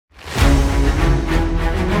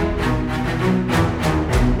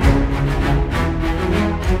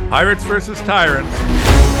Pirates versus tyrants.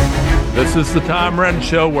 This is the Tom Renz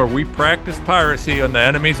Show, where we practice piracy on the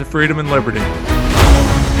enemies of freedom and liberty.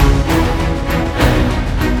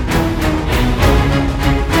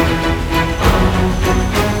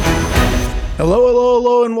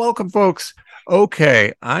 Hello, and welcome, folks.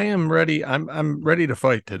 Okay, I am ready. I'm ready to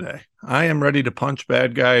fight today. I am ready to punch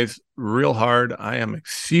bad guys real hard. I am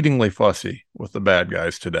exceedingly fussy with the bad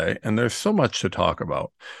guys today, and there's so much to talk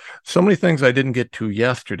about. So many things I didn't get to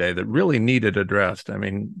yesterday that really needed addressed. I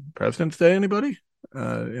mean, President's Day, anybody?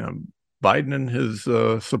 Biden and his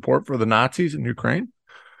support for the Nazis in Ukraine.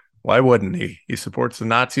 Why wouldn't he? He supports the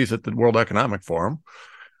Nazis at the World Economic Forum.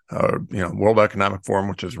 World Economic Forum,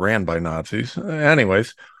 which is ran by Nazis.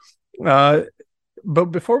 Anyways, but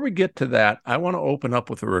before we get to that, I want to open up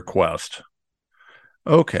with a request.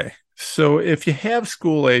 Okay, so if you have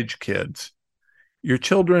school-age kids, your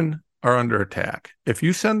children are under attack. If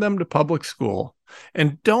you send them to public school,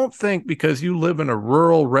 and don't think because you live in a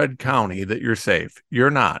rural red county that you're safe. You're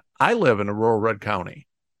not. I live in a rural red county.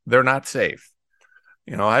 They're not safe.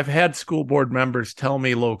 I've had school board members tell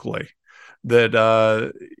me locally that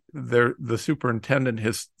the superintendent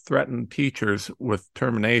has threatened teachers with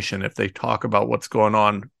termination if they talk about what's going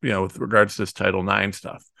on, with regards to this Title IX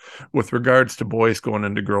stuff, with regards to boys going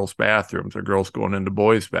into girls' bathrooms or girls going into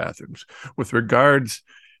boys' bathrooms, with regards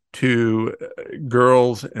to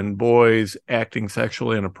girls and boys acting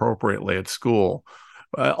sexually inappropriately at school,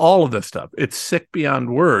 all of this stuff. It's sick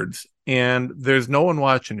beyond words. And there's no one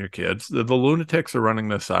watching your kids. The lunatics are running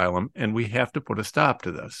the asylum, and we have to put a stop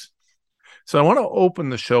to this. So I want to open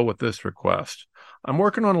the show with this request. I'm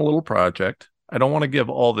working on a little project. I don't want to give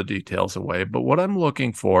all the details away, but what I'm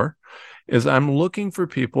looking for is I'm looking for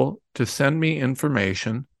people to send me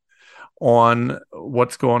information on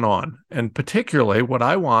what's going on. And particularly what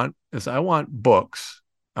I want is I want books.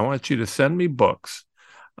 I want you to send me books.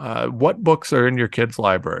 What books are in your kids'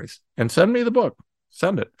 libraries? And send me the book.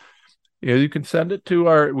 Send it. You can send it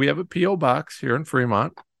to we have a P.O. box here in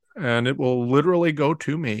Fremont, and it will literally go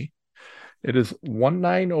to me. It is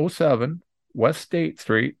 1907 West State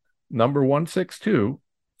Street, number 162,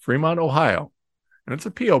 Fremont, Ohio. And it's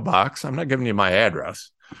a P.O. box. I'm not giving you my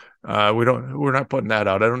address. We're not putting that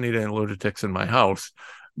out. I don't need any lunatics in my house.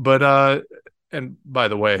 But, and by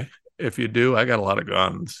the way, if you do, I got a lot of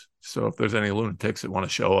guns. So if there's any lunatics that want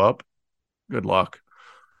to show up, good luck.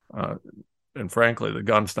 And frankly, the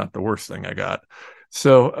gun's not the worst thing I got.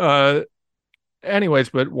 So, anyways,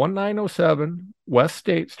 but 1907 West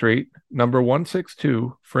State Street, number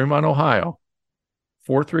 162, Fremont, Ohio,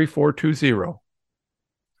 43420.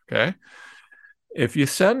 Okay. If you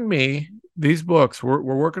send me these books, we're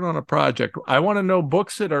working on a project. I want to know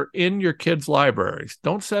books that are in your kids' libraries.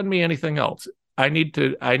 Don't send me anything else. I need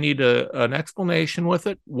an explanation with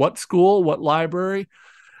it. What school, what library?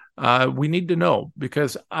 We need to know,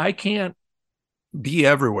 because I can't be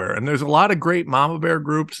everywhere. And there's a lot of great mama bear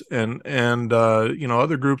groups and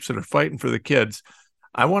other groups that are fighting for the kids.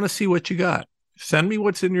 I want to see what you got. Send me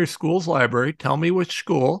what's in your school's library. Tell me which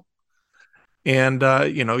school. And,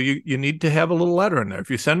 you need to have a little letter in there.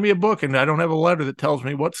 If you send me a book and I don't have a letter that tells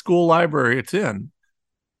me what school library it's in,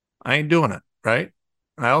 I ain't doing it, right?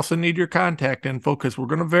 I also need your contact info, because we're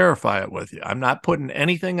going to verify it with you. I'm not putting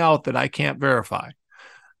anything out that I can't verify.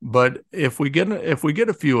 But if we get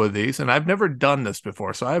a few of these, and I've never done this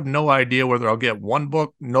before, so I have no idea whether I'll get one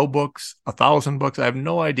book, no books, 1,000 books. I have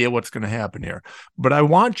no idea what's going to happen here. But I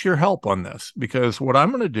want your help on this, because what I'm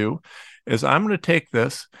going to do is I'm going to take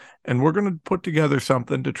this and we're going to put together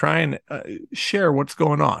something to try and share what's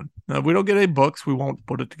going on. Now, if we don't get any books, we won't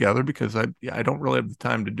put it together, because I don't really have the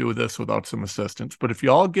time to do this without some assistance. But if you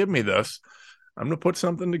all give me this, I'm going to put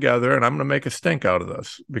something together and I'm going to make a stink out of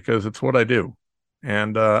this, because it's what I do.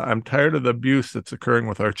 And I'm tired of the abuse that's occurring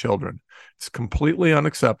with our children. It's completely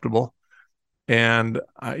unacceptable. And,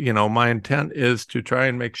 my intent is to try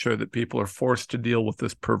and make sure that people are forced to deal with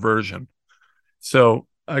this perversion. So,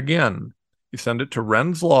 again, you send it to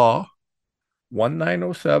Renz Law,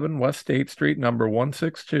 1907 West State Street, number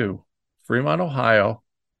 162, Fremont, Ohio,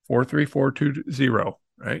 43420,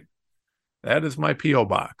 right? That is my P.O.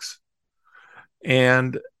 box.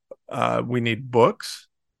 And we need books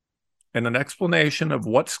and an explanation of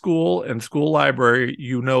what school and school library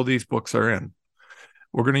these books are in.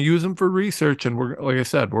 We're going to use them for research, and like I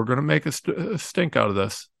said, we're going to make a stink out of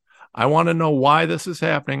this. I want to know why this is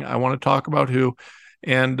happening. I want to talk about who.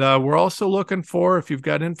 And we're also looking for, if you've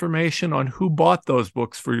got information on who bought those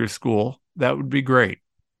books for your school, that would be great.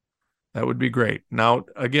 That would be great. Now,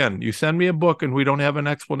 again, you send me a book and we don't have an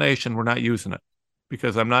explanation, we're not using it,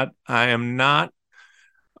 because I am not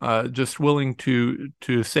just willing to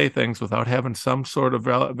say things without having some sort of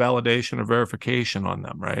validation or verification on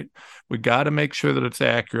them, right? We got to make sure that it's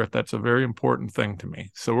accurate. That's a very important thing to me.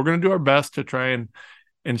 So we're going to do our best to try and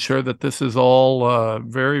ensure that this is all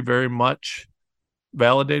very, very much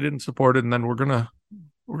validated and supported, and then we're gonna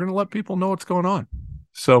let people know what's going on.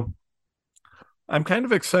 So I'm kind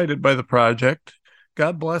of excited by the project.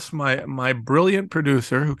 God bless my brilliant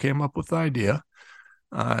producer who came up with the idea.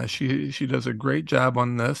 She does a great job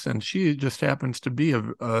on this, and she just happens to be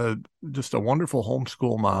just a wonderful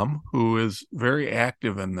homeschool mom who is very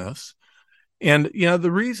active in this. And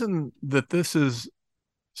the reason that this is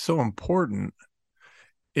so important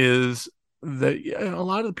is that a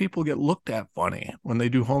lot of the people get looked at funny when they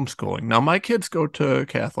do homeschooling. Now, my kids go to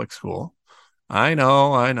Catholic school. I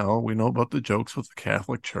know. We know about the jokes with the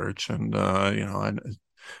Catholic Church, and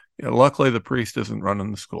luckily the priest isn't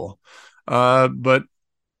running the school. But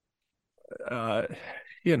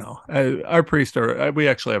our priest, we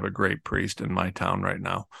actually have a great priest in my town right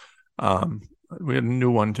now. We had a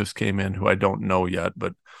new one just came in who I don't know yet,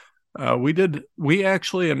 but we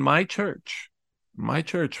actually in my church,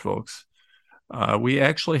 folks, we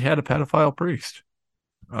actually had a pedophile priest.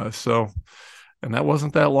 And that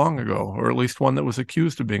wasn't that long ago, or at least one that was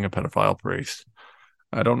accused of being a pedophile priest.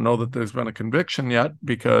 I don't know that there's been a conviction yet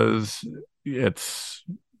because it's,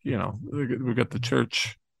 we've got the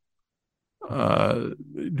church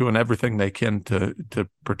doing everything they can to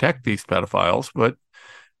protect these pedophiles. But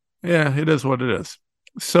yeah, it is what it is.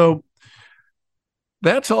 So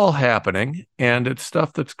that's all happening, and it's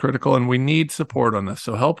stuff that's critical, and we need support on this.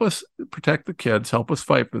 So help us protect the kids, help us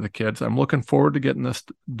fight for the kids. I'm looking forward to getting this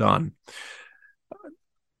done.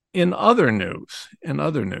 In other news,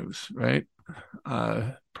 right?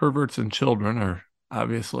 Perverts and children are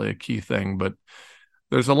obviously a key thing, but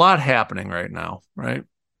there's a lot happening right now, right?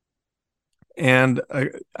 And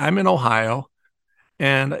I'm in Ohio,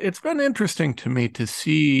 and it's been interesting to me to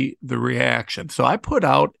see the reaction. So I put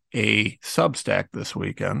out a Substack this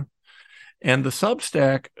weekend, and the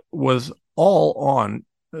Substack was all on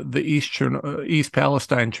the East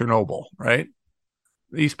Palestine Chernobyl, right?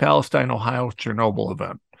 East Palestine, Ohio Chernobyl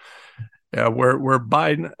event. Where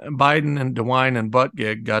Biden and DeWine and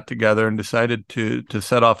Buttigieg got together and decided to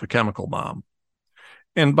set off a chemical bomb.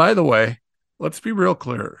 And by the way, let's be real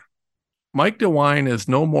clear. Mike DeWine is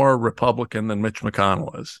no more Republican than Mitch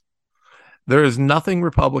McConnell is. There is nothing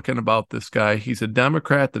Republican about this guy. He's a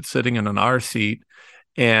Democrat that's sitting in an R seat,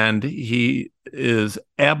 and he is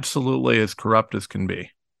absolutely as corrupt as can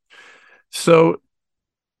be. So,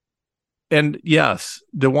 and yes,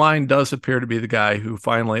 DeWine does appear to be the guy who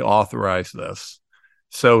finally authorized this.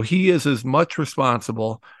 So he is as much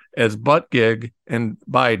responsible as Buttigieg and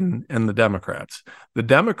Biden and the Democrats. The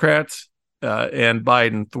Democrats and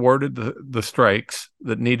Biden thwarted the strikes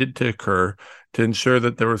that needed to occur to ensure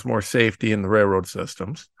that there was more safety in the railroad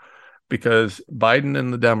systems, because Biden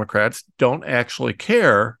and the Democrats don't actually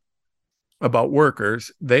care about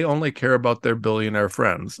workers. They only care about their billionaire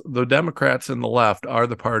friends. The Democrats and the left are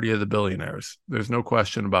the party of the billionaires. There's no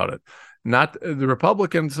question about it. Not the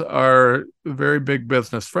Republicans are very big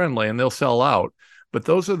business friendly, and they'll sell out. But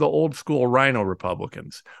those are the old school rhino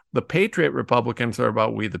Republicans. The patriot Republicans are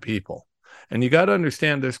about we the people. And you got to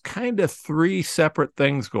understand there's kind of three separate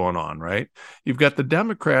things going on, right? You've got the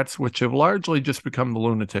Democrats, which have largely just become the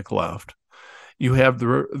lunatic left. You have the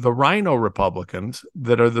rhino Republicans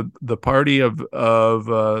that are the party of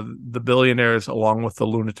the billionaires along with the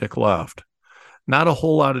lunatic left. Not a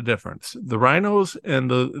whole lot of difference. The rhinos and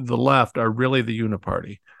the left are really the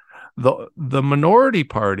uniparty. The minority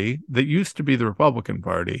party that used to be the Republican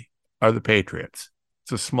Party are the patriots.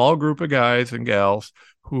 It's a small group of guys and gals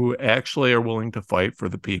who actually are willing to fight for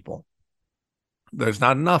the people. There's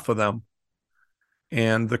not enough of them,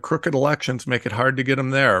 and the crooked elections make it hard to get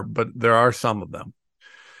them there, but there are some of them.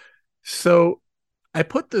 So I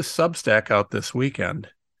put this Substack out this weekend,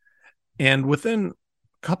 and within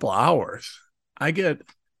a couple hours, I get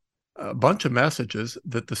a bunch of messages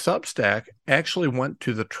that the Substack actually went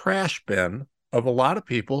to the trash bin of a lot of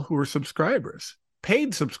people who were subscribers.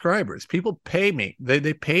 Paid subscribers. People pay me.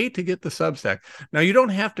 They pay to get the Substack. Now, you don't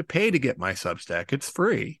have to pay to get my Substack. It's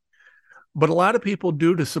free. But a lot of people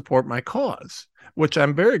do to support my cause, which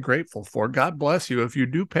I'm very grateful for. God bless you. If you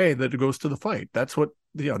do pay, that it goes to the fight. That's what,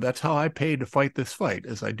 that's how I pay to fight this fight,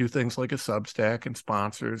 is I do things like a Substack and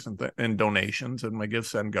sponsors and donations, and my Give,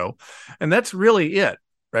 Send, Go. And that's really it,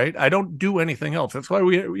 right? I don't do anything else. That's why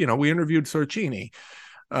we interviewed Sorcini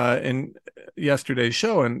in yesterday's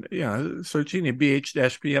show, and Sorcini,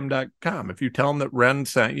 bh-pm.com. If you tell them that Ren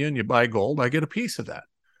sent you and you buy gold, I get a piece of that.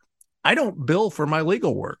 I don't bill for my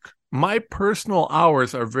legal work. my personal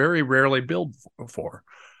hours are very rarely billed for.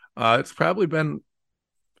 It's probably been,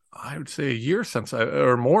 I would say, a year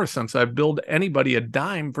or more since I've billed anybody a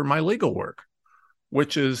dime for my legal work,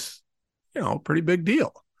 which is, a pretty big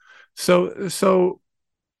deal. So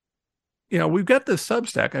we've got this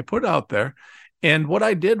Substack I put out there. And what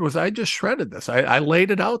I did was I just shredded this. I laid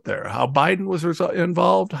it out there, how Biden was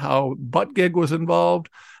involved, how Buttigieg was involved,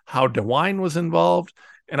 how DeWine was involved.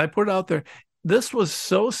 And I put it out there. This was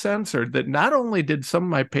so censored that not only did some of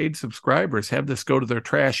my paid subscribers have this go to their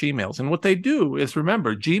trash emails, and what they do is,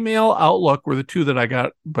 remember, Gmail, Outlook were the two that I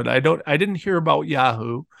got, but I didn't hear about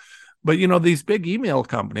Yahoo. But, these big email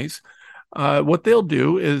companies, what they'll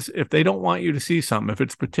do is, if they don't want you to see something, if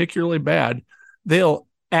it's particularly bad, they'll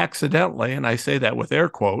accidentally, and I say that with air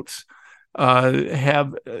quotes,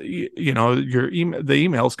 have the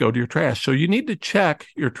emails go to your trash. So you need to check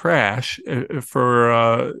your trash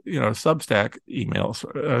for Substack emails,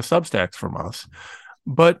 Substacks from us.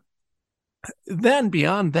 But then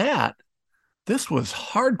beyond that, this was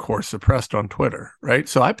hardcore suppressed on Twitter, right?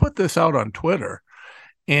 So I put this out on Twitter,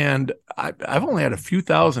 and I've only had a few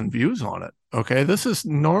thousand views on it. Okay, this is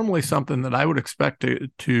normally something that I would expect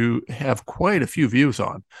to have quite a few views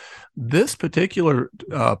on. This particular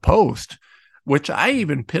post, which I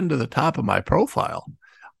even pinned to the top of my profile,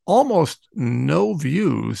 almost no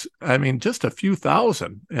views. I mean, just a few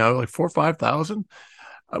thousand, like 4,000 or 5,000,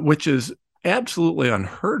 which is absolutely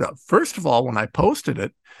unheard of. First of all, when I posted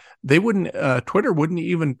it, Twitter wouldn't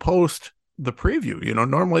even post the preview.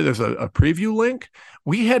 Normally there's a preview link.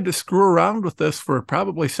 We had to screw around with this for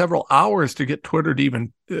probably several hours to get Twitter to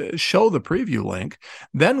even show the preview link.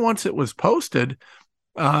 Then once it was posted,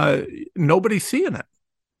 nobody's seeing it.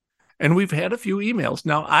 And we've had a few emails.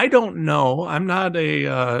 Now, I don't know. I'm not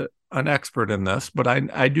an expert in this, but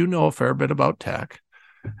I do know a fair bit about tech.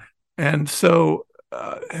 And so,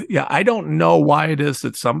 I don't know why it is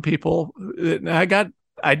that some people,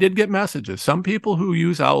 I did get messages. Some people who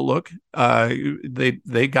use Outlook,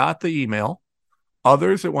 they got the email.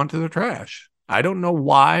 Others, it went to the trash. I don't know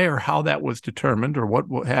why or how that was determined or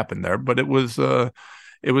what happened there, but it was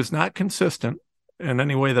not consistent in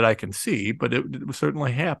any way that I can see, but it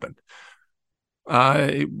certainly happened.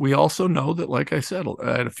 We also know that, like I said,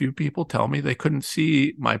 I had a few people tell me they couldn't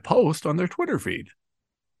see my post on their Twitter feed,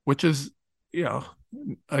 which is,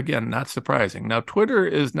 again, not surprising. Now, Twitter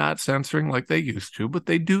is not censoring like they used to, but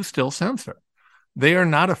they do still censor. They are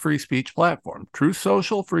not a free speech platform. Truth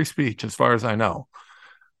Social, free speech, as far as I know.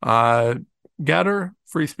 Getter,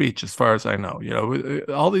 free speech, as far as I know.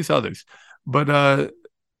 All these others. But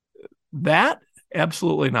that,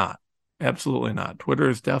 absolutely not. Absolutely not. Twitter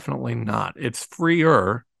is definitely not. It's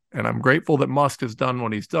freer, and I'm grateful that Musk has done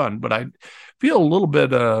what he's done, but I feel a little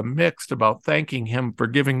bit mixed about thanking him for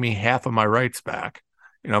giving me half of my rights back.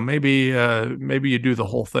 Maybe you do the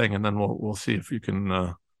whole thing, and then we'll see if you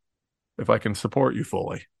can, if I can support you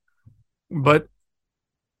fully. But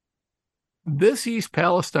this East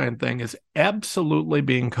Palestine thing is absolutely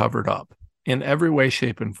being covered up in every way,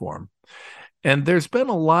 shape, and form. And there's been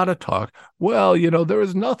a lot of talk. Well, there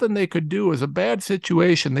was nothing they could do. It was a bad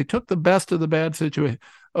situation. They took the best of the bad situation.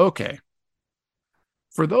 Okay.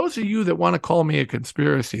 For those of you that want to call me a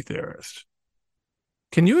conspiracy theorist,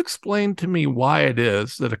 can you explain to me why it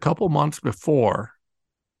is that a couple months before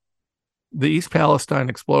the East Palestine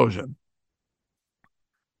explosion,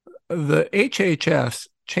 the HHS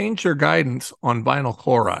changed their guidance on vinyl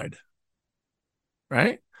chloride,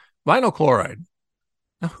 right? Vinyl chloride.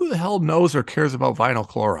 Now, who the hell knows or cares about vinyl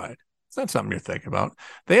chloride? It's not something you're thinking about.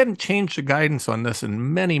 They hadn't changed the guidance on this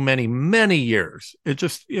in many, many, many years. It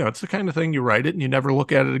just, it's the kind of thing you write it and you never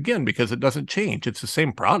look at it again because it doesn't change. It's the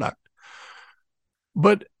same product.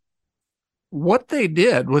 But what they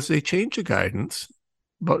did was they changed the guidance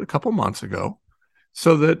about a couple months ago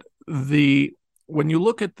so that when you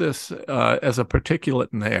look at this as a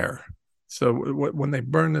particulate in the air, so when they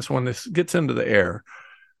burn this, when this gets into the air,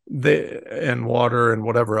 and water and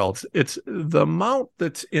whatever else, it's the amount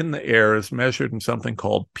that's in the air is measured in something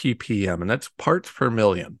called ppm, and that's parts per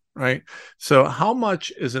million, right? So how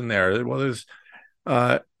much is in there? Well, there's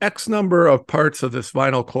X number of parts of this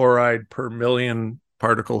vinyl chloride per million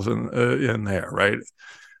particles in there, right?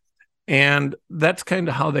 And that's kind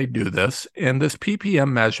of how they do this. And this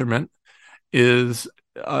ppm measurement is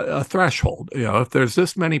a threshold. If there's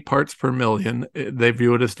this many parts per million, they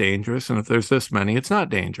view it as dangerous. And if there's this many, it's not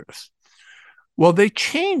dangerous. Well, they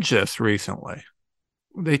changed this recently.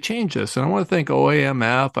 They changed this. And I want to thank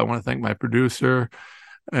OAMF. I want to thank my producer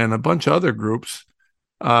and a bunch of other groups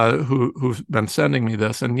who've been sending me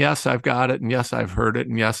this. And yes, I've got it. And yes, I've heard it.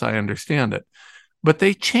 And yes, I understand it. But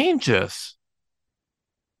they changed this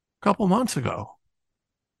couple months ago.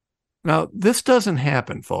 Now, this doesn't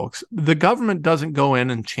happen, folks. The government doesn't go in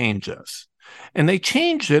and change this. And they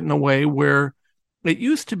changed it in a way where it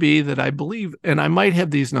used to be that I believe, and I might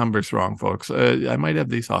have these numbers wrong, folks. I might have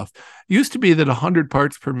these off. It used to be that 100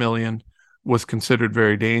 parts per million was considered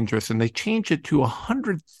very dangerous, and they changed it to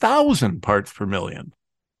 100,000 parts per million.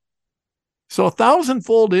 So a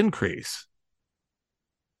 1,000-fold increase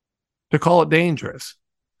to call it dangerous.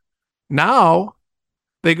 Now,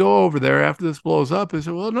 they go over there after this blows up and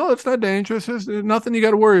say, well, no, it's not dangerous. There's nothing you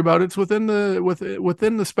got to worry about. It's within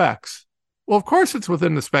the specs. Well, of course it's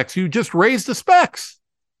within the specs. You just raised the specs.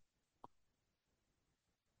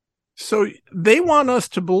 So they want us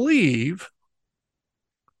to believe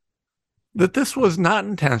that this was not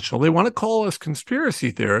intentional. They want to call us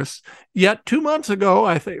conspiracy theorists. Yet 2 months ago,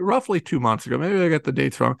 I think roughly 2 months ago, maybe I got the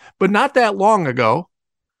dates wrong, but not that long ago,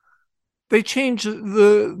 they changed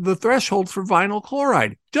the thresholds for vinyl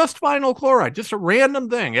chloride. Just vinyl chloride, just a random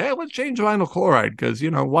thing. Hey, let's change vinyl chloride because,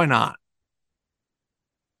 why not?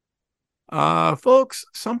 Folks,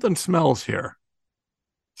 something smells here.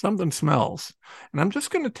 Something smells. And I'm just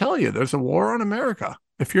going to tell you, there's a war on America.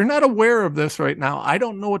 If you're not aware of this right now, I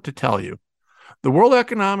don't know what to tell you. The World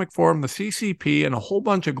Economic Forum, the CCP, and a whole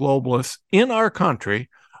bunch of globalists in our country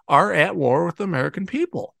are at war with the American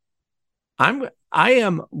people. I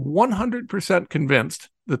am 100% convinced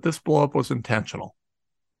that this blowup was intentional.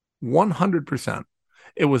 100%.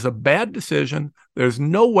 It was a bad decision. There's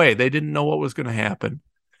no way they didn't know what was going to happen.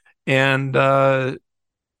 And,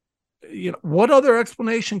 what other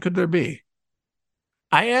explanation could there be?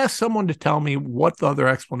 I asked someone to tell me what the other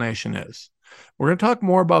explanation is. We're going to talk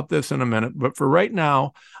more about this in a minute, but for right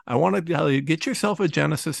now, I want to tell you, get yourself a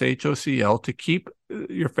Genesis HOCl to keep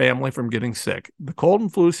your family from getting sick. The cold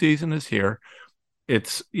and flu season is here.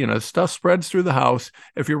 It's, stuff spreads through the house.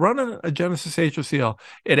 If you're running a Genesis HOCl,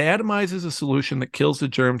 it atomizes a solution that kills the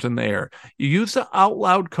germs in the air. You use the out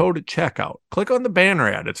loud code at checkout. Click on the banner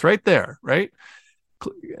ad. It's right there, right?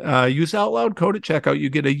 Use out loud code at checkout. You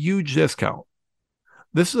get a huge discount.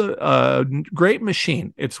 This is a great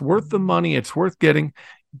machine. It's worth the money. It's worth getting.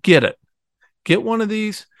 Get it. Get one of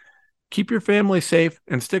these. Keep your family safe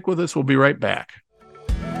and stick with us. We'll be right back.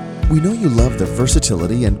 We know you love the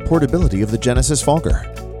versatility and portability of the Genesis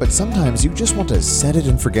Fogger, but sometimes you just want to set it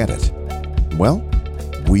and forget it. Well,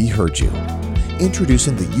 we heard you.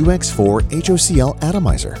 Introducing the UX4 HOCl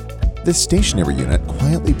Atomizer. This stationary unit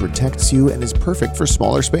quietly protects you and is perfect for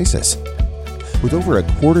smaller spaces. With over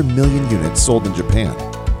 250,000 units sold in Japan,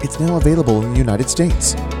 it's now available in the United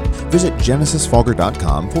States. Visit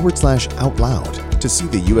genesisfogger.com/outloud to see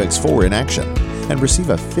the UX4 in action and receive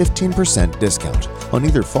a 15% discount on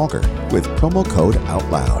either Fogger with promo code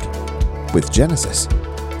OUTLOUD. With Genesis,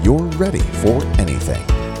 you're ready for anything.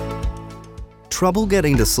 Trouble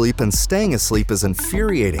getting to sleep and staying asleep is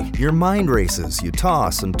infuriating. Your mind races, you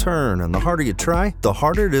toss and turn, and the harder you try, the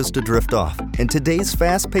harder it is to drift off. And today's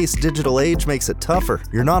fast-paced digital age makes it tougher.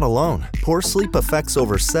 You're not alone. Poor sleep affects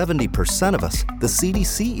over 70% of us. The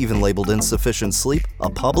CDC even labeled insufficient sleep a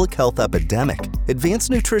public health epidemic. Advanced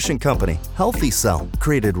nutrition company Healthy Cell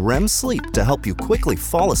created REM sleep to help you quickly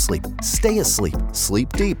fall asleep, stay asleep,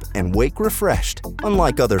 sleep deep, and wake refreshed.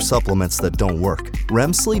 Unlike other supplements that don't work,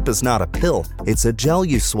 REM sleep is not a pill. It's a gel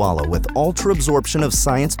you swallow with ultra-absorption of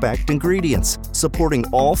science-backed ingredients, supporting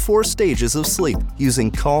all 4 stages of sleep using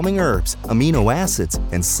calming herbs, amino acids,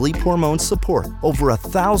 and sleep hormone support. Over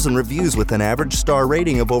 1,000 reviews with an average star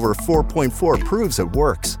rating of over 4.4 proves it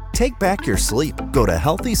works. Take back your sleep. Go to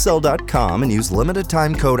healthycell.com and use limited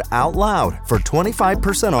time code OUTLOUD for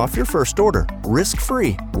 25% off your first order.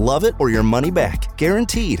 Risk-free. Love it or your money back.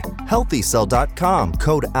 Guaranteed. Healthycell.com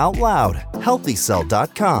code OUTLOUD.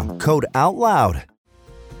 Healthycell.com code OUTLOUD.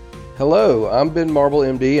 Hello, I'm Ben Marble,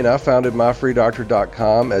 MD, and I founded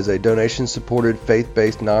MyFreeDoctor.com as a donation-supported,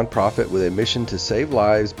 faith-based nonprofit with a mission to save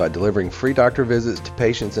lives by delivering free doctor visits to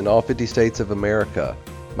patients in all 50 states of America.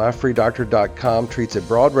 MyFreeDoctor.com treats a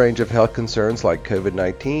broad range of health concerns like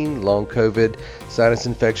COVID-19, long COVID, sinus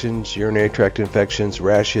infections, urinary tract infections,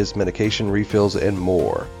 rashes, medication refills, and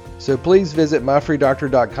more. So please visit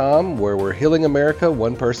MyFreeDoctor.com, where we're healing America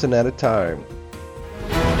one person at a time.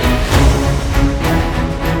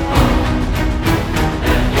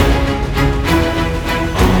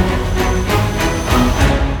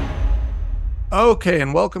 Okay,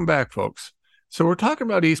 and welcome back, folks. So we're talking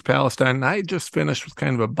about East Palestine, and I just finished with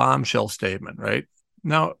kind of a bombshell statement, right?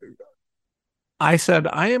 Now, I said,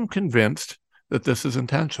 I am convinced that this is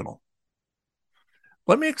intentional.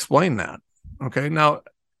 Let me explain that. Okay, now,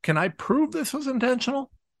 can I prove this was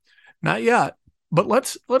intentional? Not yet, but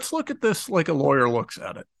let's look at this like a lawyer looks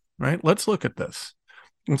at it, right? Let's look at this.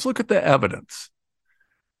 Let's look at the evidence.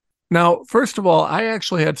 Now, first of all, I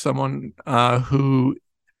actually had someone who,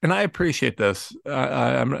 and I appreciate this.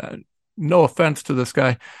 I'm no offense to this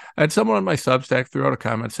guy. I had someone on my Substack throw out a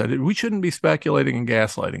comment said we shouldn't be speculating and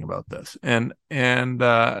gaslighting about this, and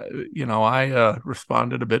I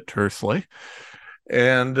responded a bit tersely,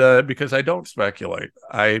 and because I don't speculate,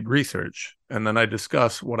 I research and then I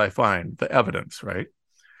discuss what I find, the evidence, right?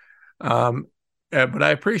 But I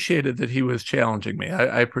appreciated that he was challenging me.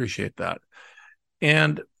 I appreciate that.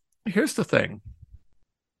 And here's the thing.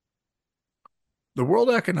 The World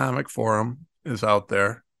Economic Forum is out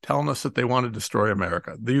there telling us that they want to destroy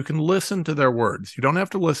America. You can listen to their words. You don't have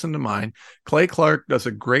to listen to mine. Clay Clark does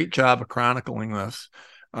a great job of chronicling this.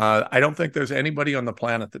 I don't think there's anybody on the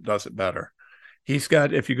planet that does it better. He's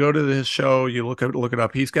got, if you go to his show, you look it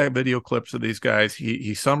up, he's got video clips of these guys.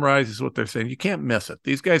 He summarizes what they're saying. You can't miss it.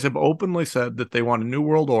 These guys have openly said that they want a new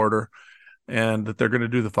world order and that they're going to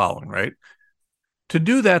do the following, right? To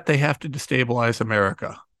do that, they have to destabilize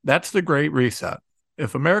America. That's the Great Reset.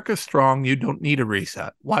 If America's strong, you don't need a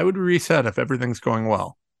reset. Why would we reset if everything's going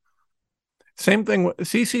well? Same thing.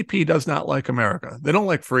 CCP does not like America. They don't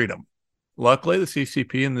like freedom. Luckily, the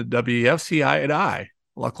CCP and the WEF see eye to eye.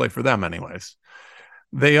 Luckily for them, anyways.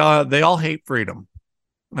 They all hate freedom.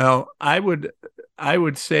 Now, I would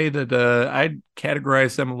say that I'd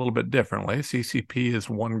categorize them a little bit differently. CCP is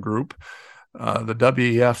one group. The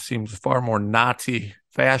WEF seems far more Nazi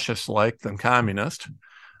fascist-like than communist.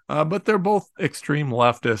 But they're both extreme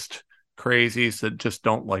leftist crazies that just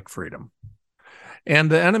don't like freedom.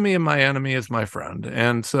 And the enemy of my enemy is my friend.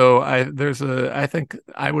 And so I think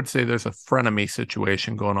I would say there's a frenemy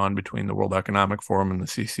situation going on between the World Economic Forum and the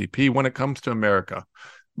CCP when it comes to America.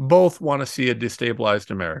 Both want to see a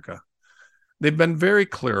destabilized America. They've been very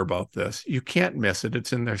clear about this. You can't miss it.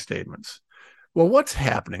 It's in their statements. Well, what's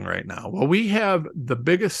happening right now? Well, we have the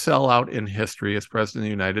biggest sellout in history as president of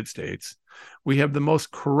the United States. We have the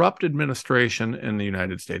most corrupt administration in the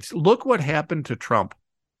United States. Look what happened to Trump.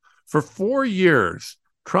 For 4 years,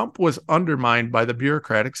 Trump was undermined by the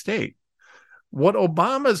bureaucratic state. What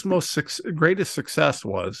Obama's greatest success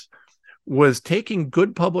was taking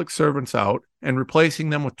good public servants out and replacing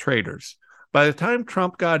them with traitors. By the time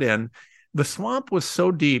Trump got in, the swamp was so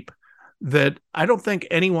deep that I don't think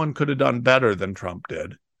anyone could have done better than Trump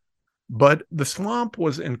did. But the swamp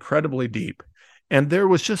was incredibly deep. And there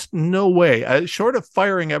was just no way, short of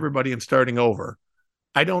firing everybody and starting over,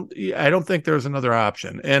 I don't think there's another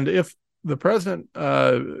option. And if the president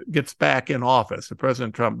gets back in office, if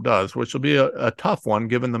President Trump does, which will be a tough one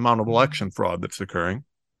given the amount of election fraud that's occurring,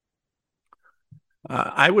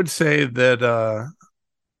 I would say that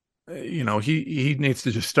he needs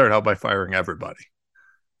to just start out by firing everybody.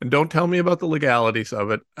 And don't tell me about the legalities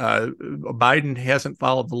of it. Biden hasn't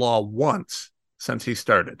followed the law once since he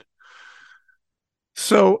started.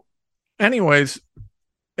 So, anyways,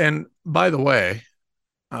 and by the way,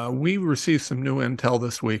 we received some new intel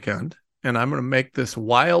this weekend, and I'm going to make this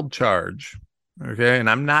wild charge, okay? And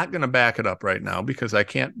I'm not going to back it up right now because I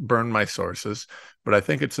can't burn my sources, but I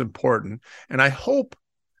think it's important. And I hope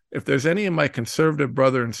if there's any of my conservative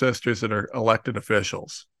brother and sisters that are elected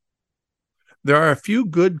officials, there are a few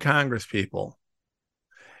good Congress people.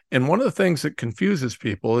 And one of the things that confuses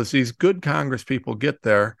people is these good Congress people get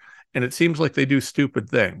there, and it seems like they do stupid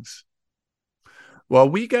things. Well,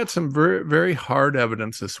 we got some very, very hard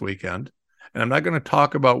evidence this weekend, and I'm not going to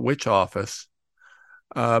talk about which office,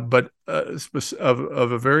 but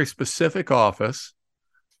of a very specific office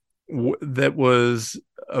that was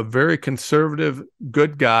a very conservative,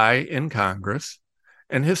 good guy in Congress,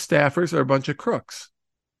 and his staffers are a bunch of crooks.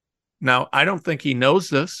 Now, I don't think he knows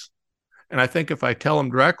this, and I think if I tell him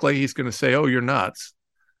directly, he's going to say, oh, you're nuts.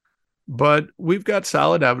 But we've got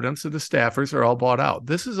solid evidence that the staffers are all bought out.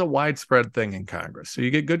 This is a widespread thing in Congress. So you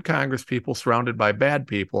get good Congress people surrounded by bad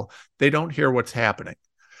people. They don't hear what's happening.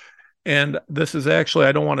 And this is actually,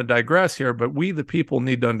 I don't want to digress here, but we, the people,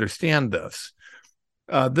 need to understand this.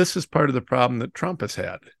 This is part of the problem that Trump has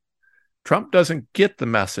had. Trump doesn't get the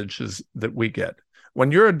messages that we get.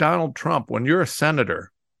 When you're a Donald Trump, when you're a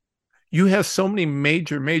senator, you have so many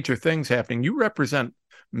major, major things happening. You represent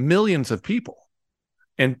millions of people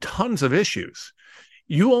and tons of issues.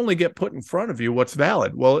 You only get put in front of you what's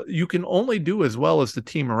valid. Well, you can only do as well as the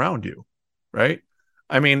team around you, right?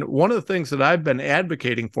 I mean, one of the things that I've been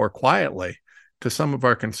advocating for quietly to some of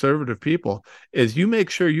our conservative people is you make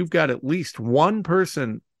sure you've got at least one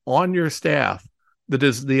person on your staff that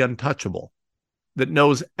is the untouchable, that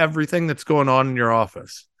knows everything that's going on in your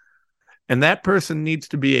office. And that person needs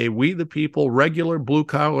to be a we the people, regular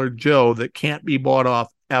blue-collar Joe that can't be bought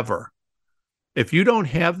off ever. If you don't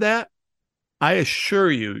have that, I assure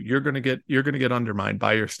you, you're going to get undermined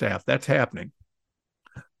by your staff. That's happening.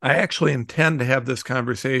 I actually intend to have this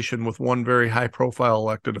conversation with one very high-profile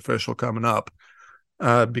elected official coming up,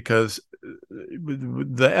 because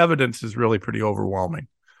the evidence is really pretty overwhelming.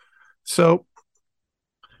 So,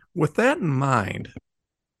 with that in mind,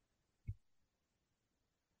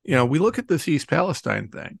 we look at this East Palestine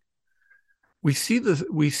thing. We see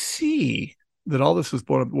that all this was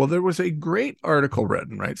blown up. Well, there was a great article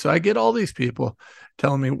written, right? So I get all these people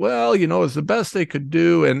telling me, well, it's the best they could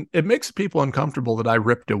do. And it makes people uncomfortable that I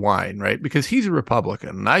rip DeWine, right? Because he's a Republican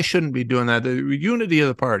and I shouldn't be doing that. The unity of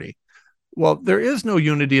the party. Well, there is no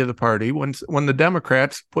unity of the party when the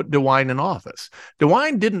Democrats put DeWine in office.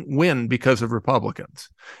 DeWine didn't win because of Republicans.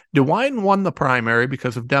 DeWine won the primary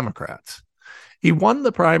because of Democrats. He won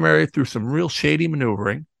the primary through some real shady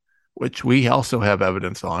maneuvering, which we also have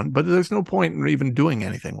evidence on, but there's no point in even doing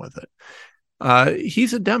anything with it.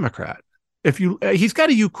 He's a Democrat. He's got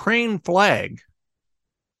a Ukraine flag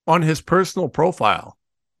on his personal profile.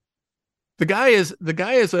 The guy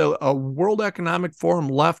is a World Economic Forum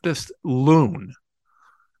leftist loon.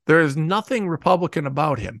 There is nothing Republican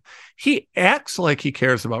about him. He acts like he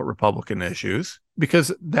cares about Republican issues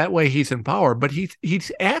because that way he's in power, but he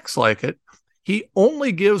acts like it. He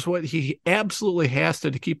only gives what he absolutely has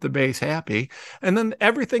to keep the base happy. And then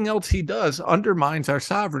everything else he does undermines our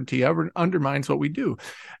sovereignty, undermines what we do.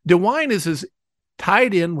 DeWine is as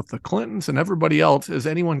tied in with the Clintons and everybody else as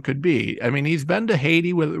anyone could be. I mean, he's been to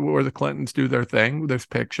Haiti where the Clintons do their thing. There's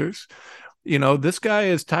pictures. This guy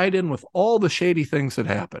is tied in with all the shady things that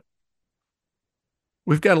happen.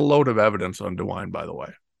 We've got a load of evidence on DeWine, by the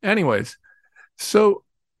way. Anyways, so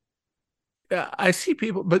I see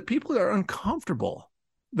people are uncomfortable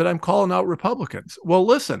that I'm calling out Republicans. Well,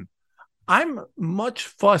 listen, I'm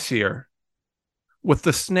much fussier with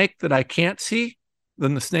the snake that I can't see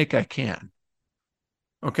than the snake I can.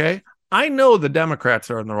 Okay? I know the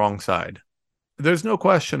Democrats are on the wrong side. There's no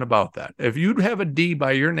question about that. If you have a D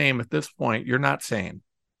by your name at this point, you're not sane.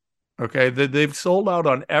 Okay? They've sold out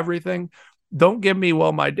on everything. Don't give me,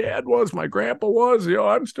 well, my dad was, my grandpa was,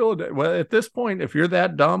 I'm still a dad. Well, at this point, if you're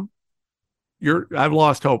that dumb, I've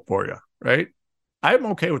lost hope for you, right? I'm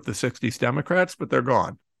okay with the 60s Democrats, but they're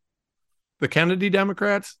gone. The Kennedy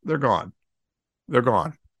Democrats, they're gone. They're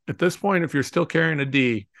gone. At this point, if you're still carrying a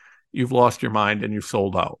D, you've lost your mind and you've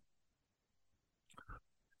sold out.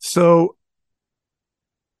 So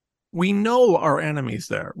we know our enemies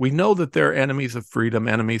there. We know that they're enemies of freedom,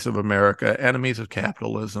 enemies of America, enemies of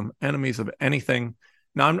capitalism, enemies of anything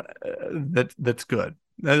that's good.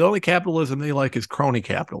 Now, the only capitalism they like is crony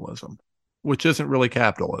capitalism, which isn't really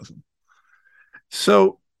capitalism.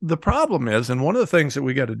 So the problem is, and one of the things that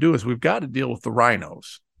we got to do is we've got to deal with the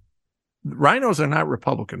rhinos. Rhinos are not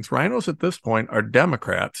Republicans. Rhinos at this point are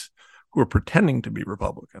Democrats who are pretending to be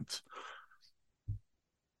Republicans.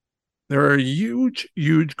 There are a huge,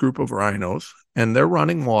 huge group of rhinos, and they're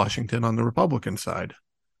running Washington on the Republican side.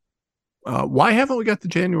 Why haven't we got the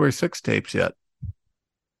January 6th tapes yet?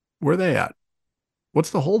 Where are they at? What's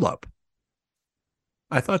the holdup?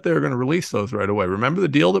 I thought they were going to release those right away. Remember the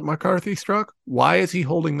deal that McCarthy struck? Why is he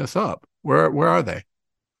holding this up? Where are they?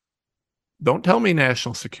 Don't tell me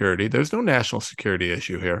national security. There's no national security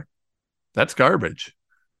issue here. That's garbage.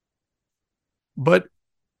 But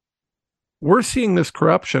we're seeing this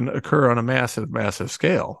corruption occur on a massive, massive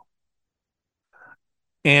scale.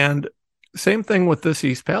 And same thing with this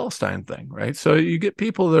East Palestine thing, right? So you get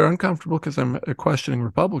people that are uncomfortable because I'm questioning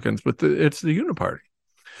Republicans, but it's the uniparty.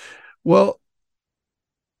 Well,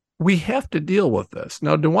 we have to deal with this.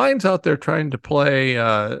 Now, DeWine's out there trying to play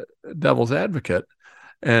devil's advocate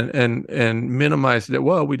and minimize it.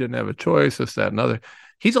 Well, we didn't have a choice, this, that, and other.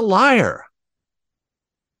 He's a liar.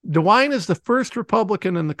 DeWine is the first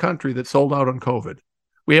Republican in the country that sold out on COVID.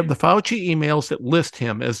 We have the Fauci emails that list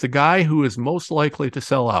him as the guy who is most likely to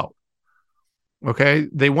sell out. Okay?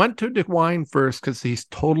 They went to DeWine first because he's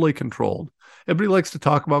totally controlled. Everybody likes to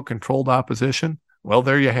talk about controlled opposition. Well,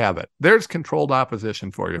 there you have it. There's controlled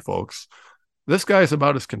opposition for you, folks. This guy's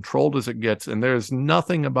about as controlled as it gets, and there's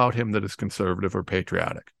nothing about him that is conservative or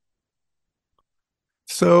patriotic.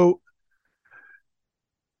 So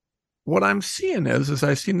what I'm seeing is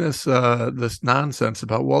I've seen this nonsense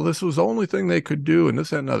about, well, this was the only thing they could do and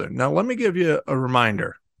this, that, and other. Now, let me give you a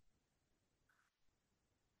reminder.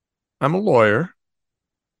 I'm a lawyer,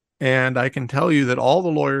 and I can tell you that all the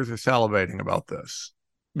lawyers are salivating about this,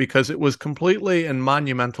 because it was completely and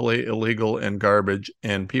monumentally illegal and garbage,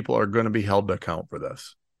 and people are going to be held to account for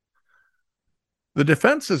this. The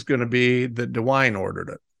defense is going to be that DeWine ordered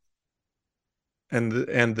it, and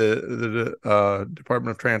the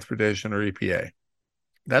Department of Transportation or EPA.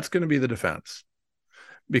 That's going to be the defense,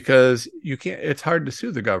 because you can't, it's hard to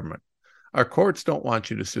sue the government. Our courts don't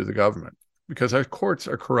want you to sue the government because our courts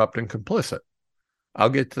are corrupt and complicit. I'll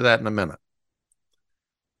get to that in a minute.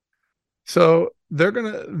 So they're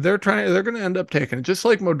gonna end up taking it, just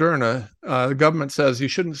like Moderna. The government says you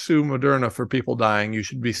shouldn't sue Moderna for people dying. You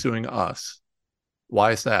should be suing us.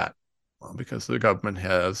 Why is that? Well, because the government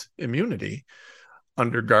has immunity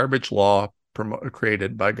under garbage law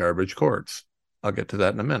created by garbage courts. I'll get to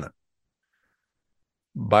that in a minute.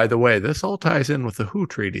 By the way, this all ties in with the WHO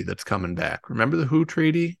treaty that's coming back. Remember the WHO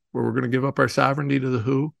treaty where we're going to give up our sovereignty to the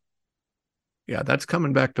WHO? Yeah, that's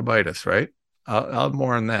coming back to bite us, right? I'll have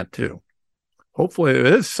more on that too. Hopefully, it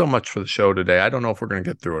is so much for the show today. I don't know if we're going to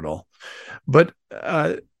get through it all. But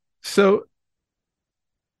so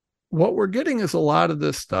what we're getting is a lot of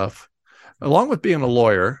this stuff, along with being a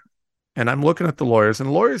lawyer. And I'm looking at the lawyers,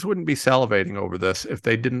 and lawyers wouldn't be salivating over this if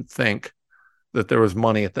they didn't think that there was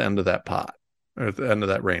money at the end of that pot, or at the end of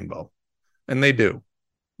that rainbow. And they do.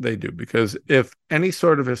 They do. Because if any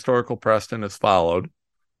sort of historical precedent is followed,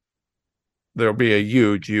 there'll be a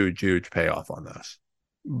huge, huge, huge payoff on this.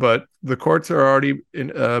 But the courts are already in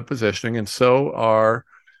positioning, and so are.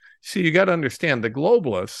 See, you got to understand, the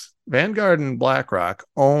globalists, Vanguard and BlackRock,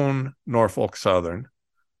 own Norfolk Southern.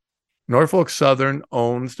 Norfolk Southern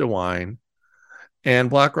owns DeWine, and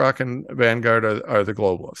BlackRock and Vanguard are the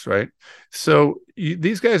globalists, right? So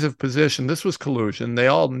these guys have positioned, this was collusion. They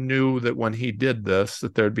all knew that when he did this,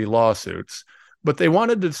 that there'd be lawsuits, but they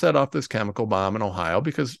wanted to set off this chemical bomb in Ohio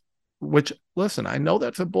because, which, listen, I know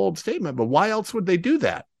that's a bold statement, but why else would they do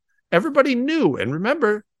that? Everybody knew. And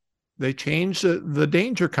remember, they changed the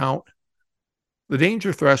danger count, the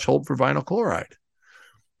danger threshold for vinyl chloride.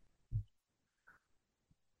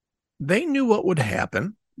 They knew what would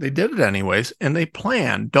happen. They did it anyways, and they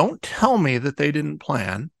planned. Don't tell me that they didn't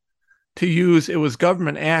plan to use it was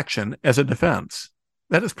government action as a defense.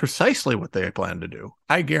 That is precisely what they planned to do.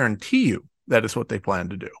 I guarantee you that is what they planned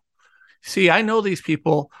to do. See, I know these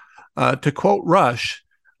people, to quote Rush,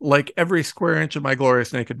 like every square inch of my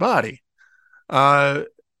glorious naked body. Not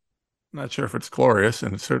sure if it's glorious,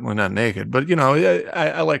 and it's certainly not naked, but, you know,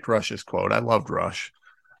 I liked Rush's quote. I loved Rush.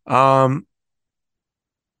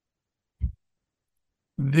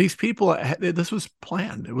 These people, this was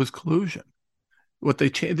planned. It was collusion. What they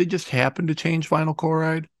just happened to change vinyl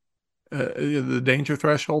chloride, the danger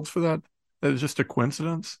thresholds for that. That was just a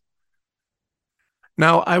coincidence.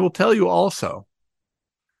 Now, I will tell you also,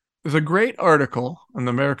 there's a great article in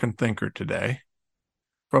the American Thinker today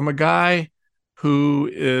from a guy who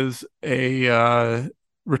is a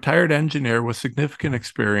retired engineer with significant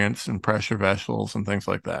experience in pressure vessels and things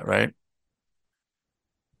like that, right?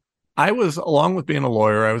 I was, along with being a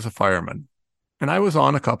lawyer, I was a fireman. And I was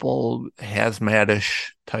on a couple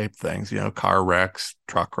hazmat-ish type things, you know, car wrecks,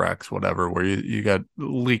 truck wrecks, whatever, where you got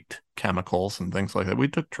leaked chemicals and things like that. We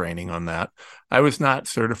took training on that. I was not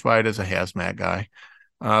certified as a hazmat guy,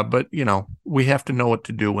 but, you know, we have to know what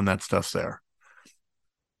to do when that stuff's there.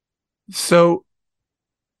 So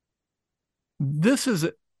this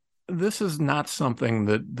is not something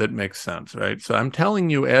that makes sense, right? So I'm telling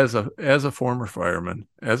you, as a former fireman,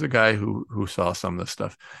 as a guy who saw some of this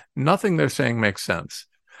stuff, nothing they're saying makes sense.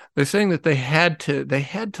 They're saying that they had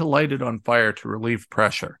to light it on fire to relieve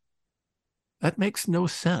pressure. That makes no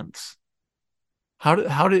sense. How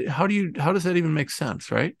does that even make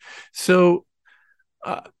sense, right? So,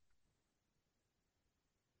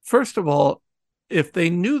 first of all, if they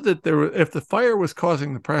knew that if the fire was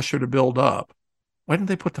causing the pressure to build up, why didn't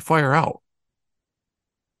they put the fire out?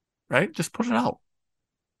 Right? Just put it out.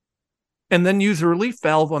 And then use a relief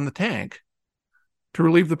valve on the tank to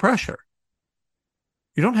relieve the pressure.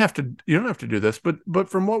 You don't have to do this, but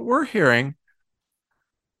from what we're hearing,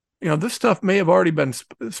 you know, this stuff may have already been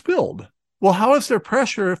spilled. Well, how is there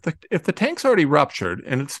pressure if the tank's already ruptured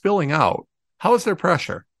and it's spilling out? How is there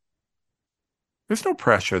pressure? There's no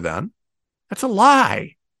pressure then. That's a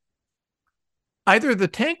lie. Either the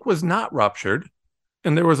tank was not ruptured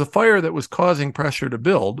and there was a fire that was causing pressure to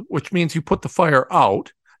build, which means you put the fire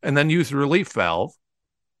out and then use the relief valve,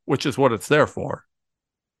 which is what it's there for.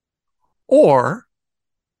 Or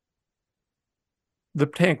the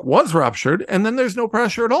tank was ruptured and then there's no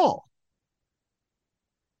pressure at all.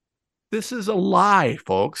 This is a lie,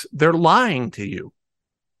 folks. They're lying to you.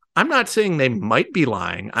 I'm not saying they might be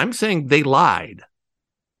lying. I'm saying they lied.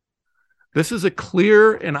 This is a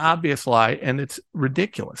clear and obvious lie, and it's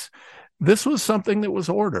ridiculous. This was something that was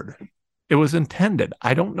ordered. It was intended.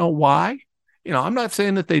 I don't know why. You know, I'm not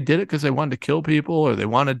saying that they did it because they wanted to kill people or they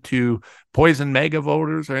wanted to poison mega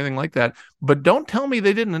voters or anything like that. But don't tell me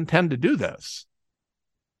they didn't intend to do this.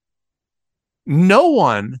 No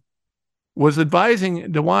one was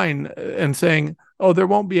advising DeWine and saying, oh, there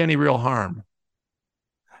won't be any real harm.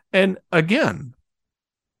 And again,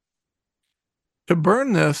 to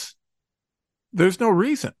burn this, there's no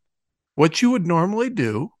reason. What you would normally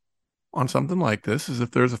do on something like this is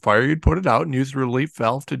if there's a fire, you'd put it out and use the relief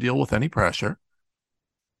valve to deal with any pressure.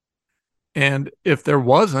 And if there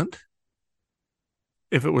wasn't,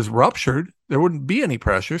 if it was ruptured, there wouldn't be any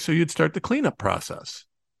pressure, so you'd start the cleanup process.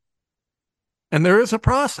 And there is a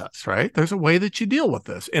process, right? There's a way that you deal with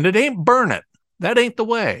this. And it ain't burn it. That ain't the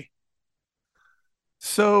way.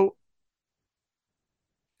 So,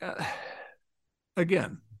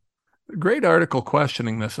 again, great article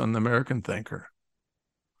questioning this on the American Thinker.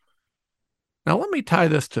 Now, let me tie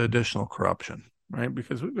this to additional corruption, right?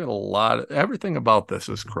 Because we've got everything about this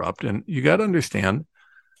is corrupt. And you got to understand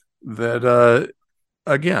that,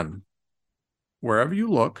 again, wherever you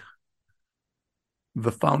look,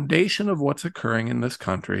 the foundation of what's occurring in this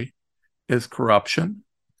country is corruption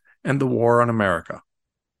and the war on America.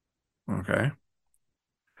 Okay.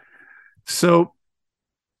 So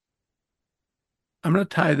I'm going to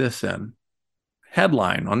tie this in.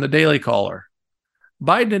 Headline on the Daily Caller.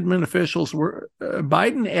 Biden admin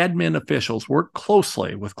officials work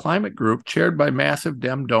closely with climate group chaired by massive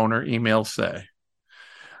Dem donor, emails say.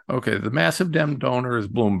 Okay, the massive Dem donor is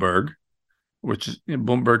Bloomberg, which is,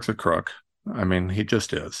 Bloomberg's a crook. I mean, he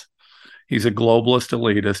just is. He's a globalist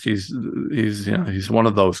elitist. He's one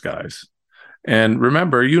of those guys. And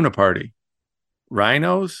remember, uniparty.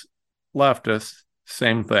 Rhinos, leftists,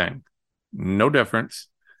 same thing. No difference.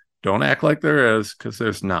 Don't act like there is, because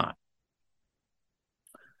there's not.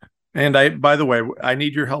 And by the way, I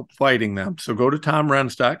need your help fighting them. So go to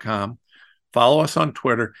tomrenz.com, follow us on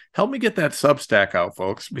Twitter. Help me get that Substack out,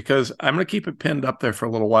 folks, because I'm going to keep it pinned up there for a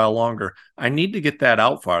little while longer. I need to get that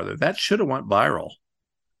out farther. That should have went viral.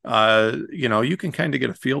 You can kind of get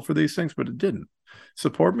a feel for these things, but it didn't.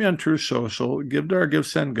 Support me on Truth Social. Give to our Give,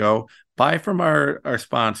 Send, Go. Buy from our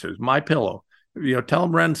sponsors. My Pillow. Tell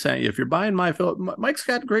them Ren sent you. If you're buying My Pillow, Mike's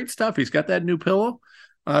got great stuff. He's got that new pillow.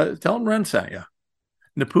 Tell him Ren sent you.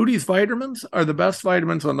 Naputi's vitamins are the best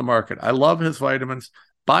vitamins on the market. I love his vitamins.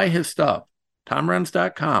 Buy his stuff.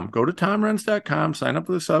 TomRenz.com. Go to TomRenz.com. Sign up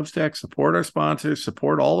for the Substack. Support our sponsors.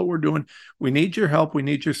 Support all that we're doing. We need your help. We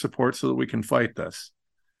need your support so that we can fight this.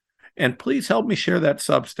 And please help me share that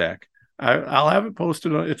Substack. I'll have it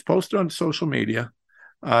posted. It's posted on social media.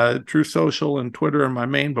 True Social and Twitter are my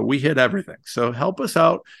main, but we hit everything. So help us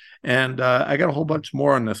out. And I got a whole bunch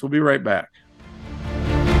more on this. We'll be right back.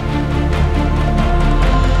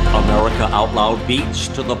 America Out Loud beats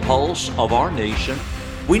to the pulse of our nation.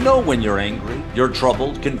 We know when you're angry, you're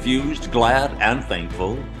troubled, confused, glad, and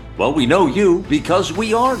thankful. Well, we know you because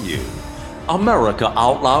we are you.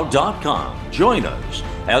 AmericaOutloud.com. Join us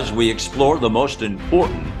as we explore the most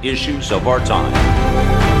important issues of our time.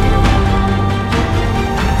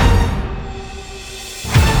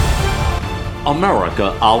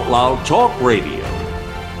 America Out Loud Talk Radio.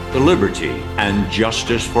 The liberty and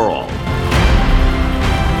justice for all.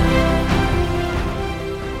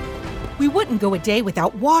 We wouldn't go a day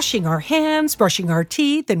without washing our hands, brushing our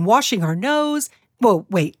teeth, and washing our nose. Whoa,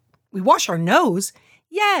 wait, we wash our nose?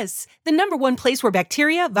 Yes, the number one place where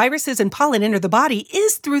bacteria, viruses, and pollen enter the body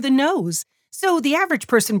is through the nose. So the average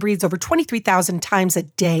person breathes over 23,000 times a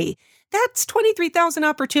day. That's 23,000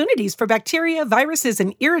 opportunities for bacteria, viruses,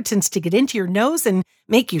 and irritants to get into your nose and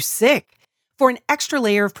make you sick. For an extra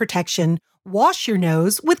layer of protection, wash your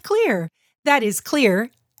nose with Xlear. That is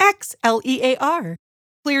Xlear, Xlear.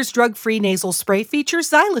 Xlear's drug-free nasal spray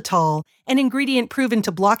features xylitol, an ingredient proven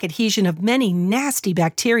to block adhesion of many nasty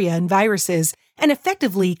bacteria and viruses and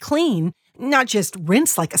effectively clean, not just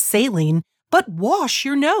rinse like a saline, but wash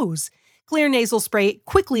your nose. Xlear nasal spray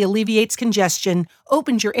quickly alleviates congestion,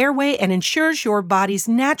 opens your airway, and ensures your body's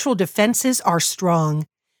natural defenses are strong.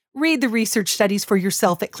 Read the research studies for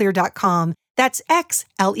yourself at Xlear.com. That's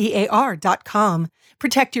Xlear.com.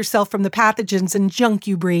 Protect yourself from the pathogens and junk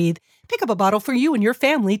you breathe. Pick up a bottle for you and your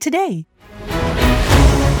family today.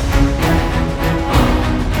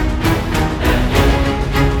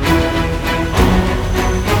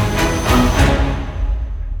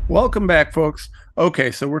 Welcome back, folks.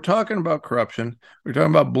 Okay, so we're talking about corruption. We're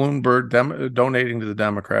talking about Bloomberg donating to the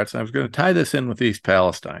Democrats. And I was going to tie this in with East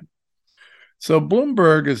Palestine. So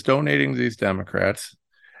Bloomberg is donating to these Democrats,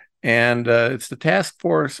 and it's the Task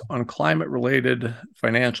Force on Climate-Related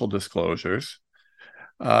Financial Disclosures.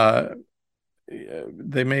 They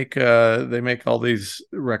make all these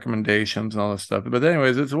recommendations and all this stuff. But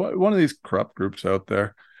anyways, it's one of these corrupt groups out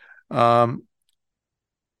there. And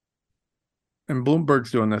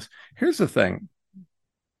Bloomberg's doing this. Here's the thing.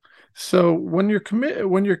 So when you're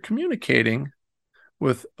communicating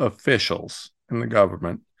with officials in the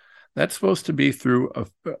government, that's supposed to be through,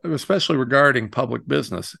 especially regarding public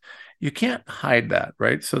business. You can't hide that,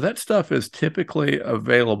 right? So that stuff is typically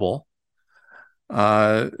available,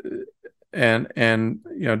 and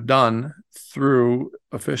done through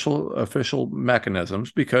official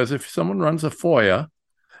mechanisms, because if someone runs a FOIA,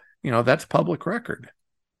 that's public record.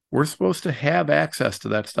 We're supposed to have access to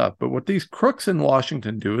that stuff. But what these crooks in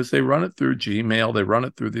Washington do is they run it through Gmail, they run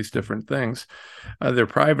it through these different things, their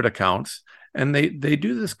private accounts, and they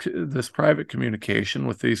do this private communication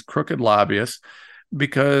with these crooked lobbyists,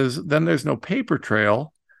 because then there's no paper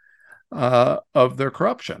trail of their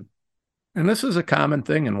corruption. And this is a common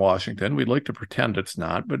thing in Washington. We'd like to pretend it's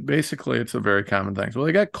not, but basically it's a very common thing. So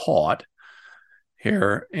they got caught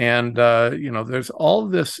here. And, there's all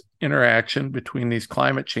this interaction between these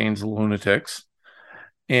climate change lunatics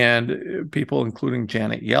and people, including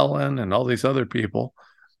Janet Yellen and all these other people.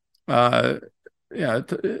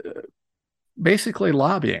 Basically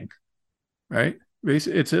lobbying, right? Which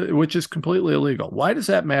is completely illegal. Why does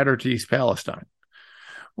that matter to East Palestine?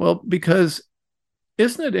 Well, because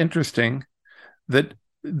isn't it interesting that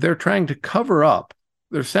they're trying to cover up,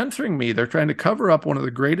 they're censoring me, they're trying to cover up one of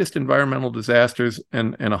the greatest environmental disasters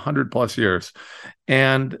in 100 plus years.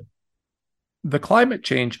 And the climate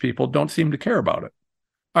change people don't seem to care about it.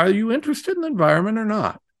 Are you interested in the environment or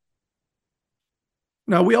not?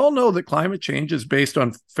 Now, we all know that climate change is based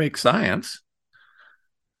on fake science,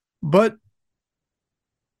 but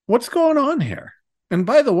what's going on here? And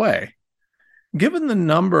by the way, given the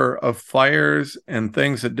number of fires and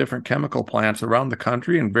things at different chemical plants around the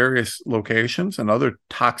country in various locations and other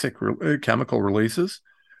toxic chemical releases,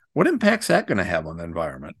 what impact's that going to have on the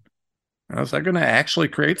environment? Is that going to actually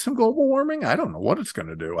create some global warming? I don't know what it's going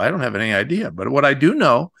to do. I don't have any idea. But what I do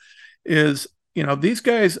know is, these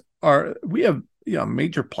guys we have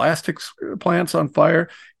major plastics plants on fire.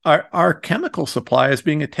 Our chemical supply is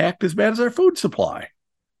being attacked as bad as our food supply.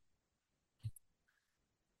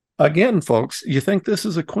 Again, folks, you think this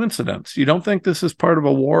is a coincidence? You don't think this is part of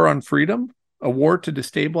a war on freedom, a war to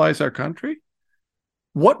destabilize our country?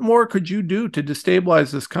 What more could you do to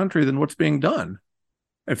destabilize this country than what's being done?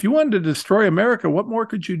 If you wanted to destroy America, what more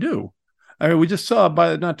could you do? I mean, we just saw,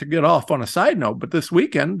 not to get off on a side note, but this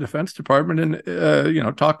weekend, Defense Department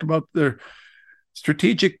talked about their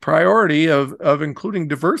strategic priority of including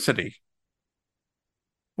diversity.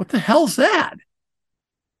 What the hell's that?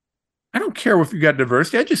 I don't care if you got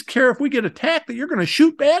diversity. I just care if we get attacked that you're going to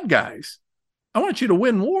shoot bad guys. I want you to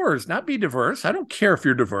win wars, not be diverse. I don't care if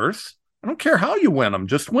you're diverse. I don't care how you win them.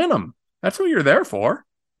 Just win them. That's what you're there for.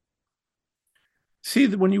 See,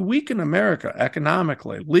 that when you weaken America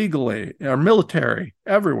economically, legally, our military,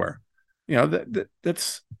 everywhere,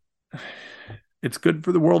 that's it's good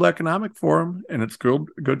for the World Economic Forum, and it's good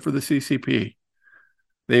for the CCP.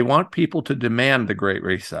 They want people to demand the Great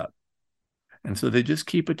Reset. And so they just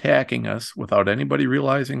keep attacking us without anybody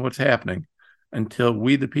realizing what's happening until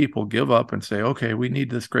we, the people, give up and say, okay, we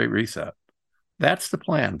need this Great Reset. That's the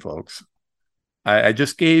plan, folks. I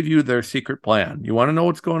just gave you their secret plan. You want to know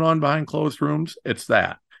what's going on behind closed rooms? It's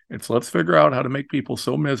that. It's let's figure out how to make people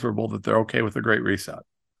so miserable that they're okay with the Great Reset.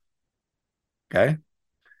 Okay?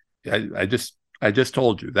 I just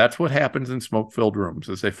told you. That's what happens in smoke-filled rooms,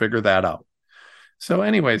 is they figure that out. So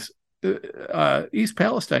anyways, East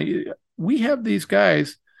Palestine, we have these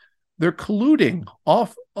guys, they're colluding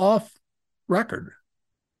off record,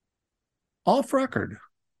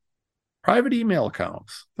 private email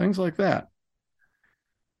accounts, things like that.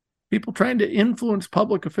 People trying to influence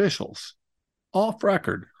public officials off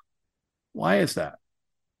record. Why is that?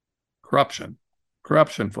 Corruption,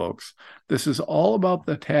 folks. This is all about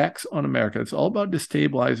the tax on America. It's all about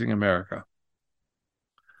destabilizing America.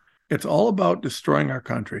 It's all about destroying our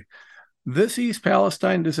country. This East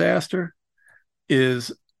Palestine disaster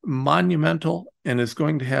is monumental and is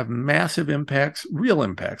going to have massive impacts, real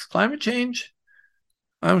impacts. Climate change,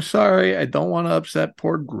 I'm sorry, I don't want to upset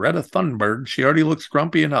poor Greta Thunberg. She already looks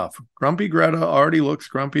grumpy enough. Grumpy Greta already looks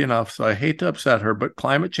grumpy enough, so I hate to upset her, but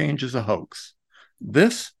climate change is a hoax.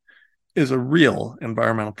 This is a real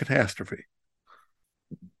environmental catastrophe.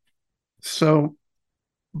 So,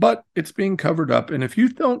 but it's being covered up. And if you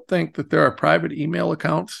don't think that there are private email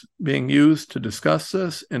accounts being used to discuss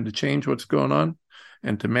this and to change what's going on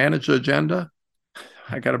and to manage the agenda,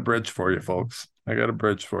 I got a bridge for you, folks. I got a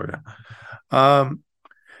bridge for you.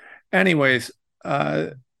 Anyways,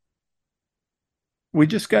 we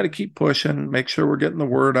just got to keep pushing, make sure we're getting the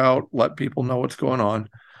word out, let people know what's going on.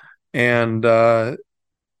 And God,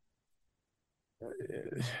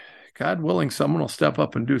 God willing, someone will step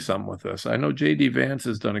up and do something with this. I know J.D. Vance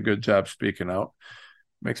has done a good job speaking out.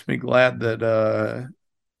 Makes me glad that that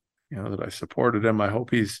I supported him. I hope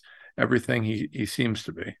he's everything he seems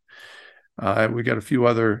to be. We got a few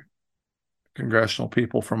other congressional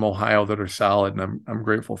people from Ohio that are solid, and I'm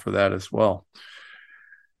grateful for that as well.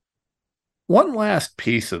 One last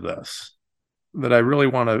piece of this that I really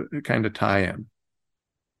want to kind of tie in.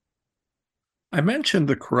 I mentioned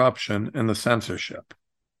the corruption and the censorship.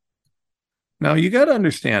 Now, you got to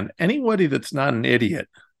understand, anybody that's not an idiot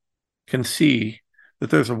can see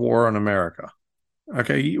that there's a war on America.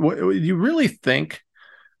 Okay, you really think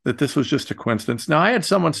that this was just a coincidence? Now, I had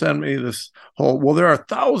someone send me this whole, well, there are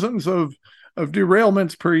thousands of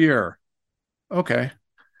derailments per year. Okay,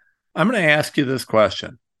 I'm going to ask you this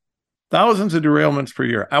question. Thousands of derailments per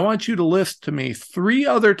year. I want you to list to me 3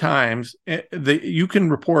 other times that you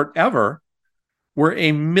can report ever where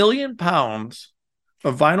 1 million pounds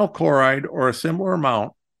of vinyl chloride or a similar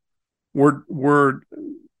amount were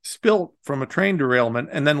spilt from a train derailment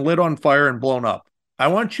and then lit on fire and blown up. I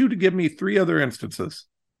want you to give me 3 other instances.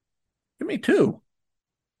 Give me 2.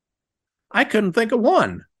 I couldn't think of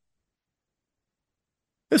one.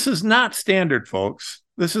 This is not standard, folks.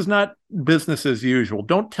 This is not business as usual.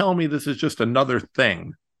 Don't tell me this is just another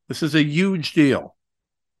thing. This is a huge deal.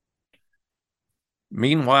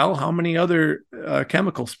 Meanwhile, how many other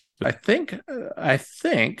chemicals? I think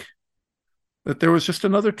that there was just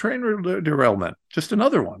another train derailment, just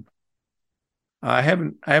another one. I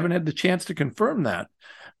haven't had the chance to confirm that,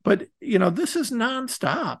 but this is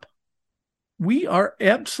nonstop. We are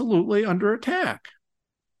absolutely under attack.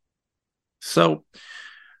 So,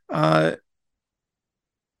 the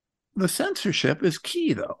censorship is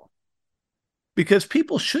key, though, because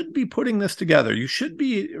people should be putting this together. You should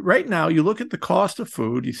be, right now, you look at the cost of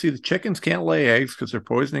food, you see the chickens can't lay eggs because they're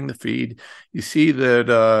poisoning the feed. You see that,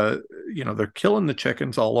 they're killing the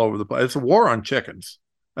chickens all over the place. It's a war on chickens.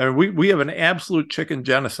 I mean, we have an absolute chicken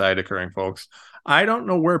genocide occurring, folks. I don't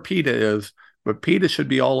know where PETA is, but PETA should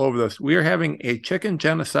be all over this. We are having a chicken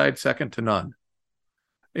genocide second to none.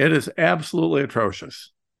 It is absolutely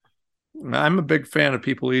atrocious. I'm a big fan of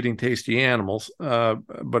people eating tasty animals,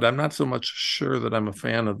 but I'm not so much sure that I'm a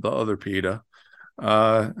fan of the other PETA.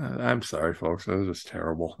 I'm sorry, folks. This is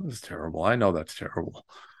terrible. This is terrible. I know that's terrible.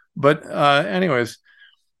 But anyways,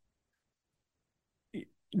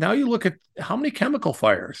 now you look at how many chemical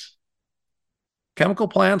fires, chemical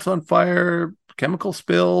plants on fire, chemical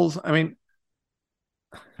spills. I mean,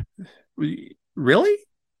 really?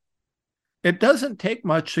 It doesn't take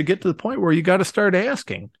much to get to the point where you got to start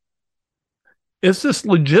asking, is this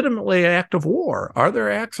legitimately an act of war? Are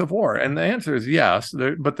there acts of war? And the answer is yes,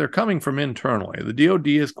 but they're coming from internally. The DOD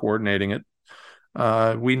is coordinating it.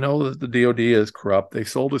 We know that the DOD is corrupt. They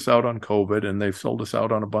sold us out on COVID, and they've sold us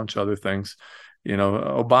out on a bunch of other things.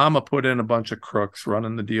 Obama put in a bunch of crooks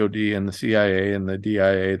running the DOD and the CIA and the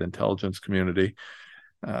DIA, the intelligence community.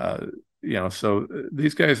 So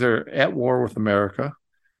these guys are at war with America.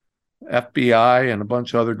 FBI and a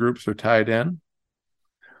bunch of other groups are tied in.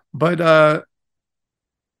 But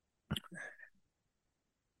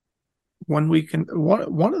one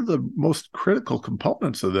of the most critical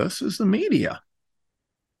components of this is the media.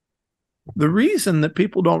 The reason that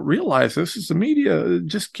people don't realize this is the media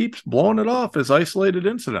just keeps blowing it off as isolated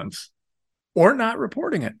incidents or not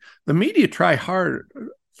reporting it. The media try hard,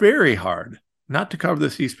 very hard, not to cover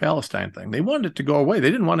this East Palestine thing. They wanted it to go away.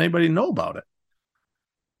 They didn't want anybody to know about it.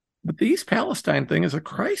 But the East Palestine thing is a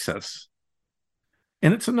crisis,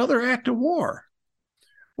 and it's another act of war.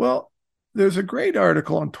 Well, there's a great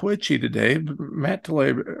article on Twitchy today. Matt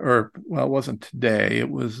Taleb, it wasn't today. It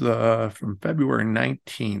was from February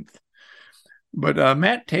 19th. But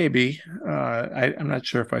Matt Taibbi, I'm not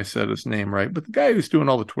sure if I said his name right, but the guy who's doing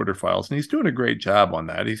all the Twitter files, and he's doing a great job on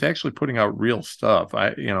that. He's actually putting out real stuff.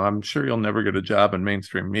 I'm sure he'll never get a job in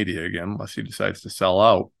mainstream media again unless he decides to sell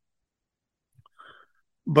out.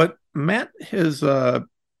 But Matt has,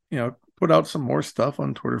 put out some more stuff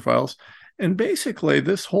on Twitter files. And basically,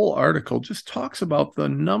 this whole article just talks about the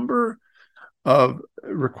number of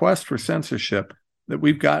requests for censorship that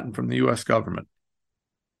we've gotten from the U.S. government.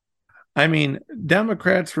 I mean,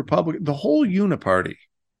 Democrats, Republicans, the whole uniparty,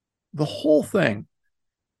 the whole thing.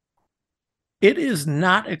 It is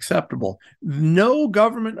not acceptable. No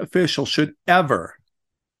government official should ever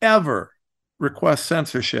request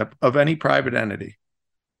censorship of any private entity.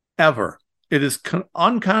 Ever. It is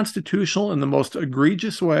unconstitutional in the most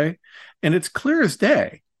egregious way, and it's clear as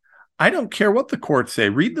day. I don't care what the courts say.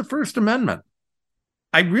 Read the First Amendment.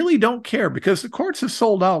 I really don't care because the courts have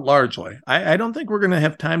sold out largely. I don't think we're going to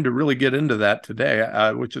have time to really get into that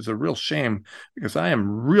today, which is a real shame because I am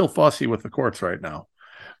real fussy with the courts right now.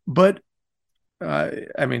 But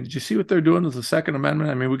I mean, did you see what they're doing with the Second Amendment?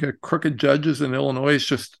 I mean, we got crooked judges in Illinois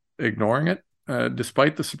just ignoring it,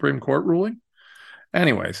 despite the Supreme Court ruling.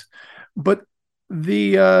 Anyways, but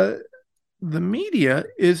the media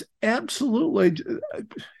is absolutely,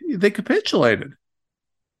 they capitulated.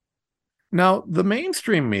 Now, the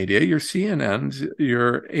mainstream media, your CNNs,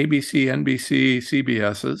 your ABC, NBC,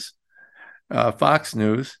 CBSs, Fox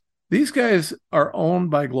News, these guys are owned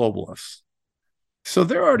by globalists. So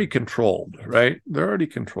they're already controlled, right? They're already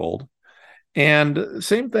controlled. And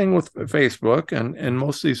same thing with Facebook and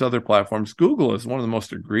most of these other platforms. Google is one of the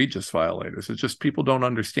most egregious violators. It's just people don't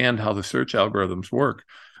understand how the search algorithms work.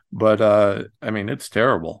 But I mean, it's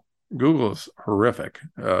terrible. Google is horrific.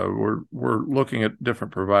 We're looking at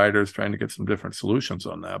different providers, trying to get some different solutions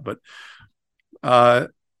on that. But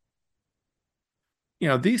you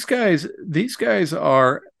know, these guys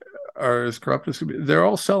are as corrupt as could be. They're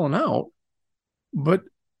all selling out, but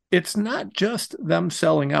it's not just them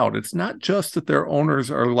selling out. It's not just that their owners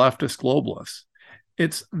are leftist globalists.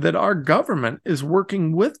 It's that our government is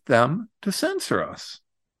working with them to censor us.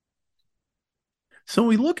 So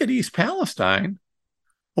we look at East Palestine.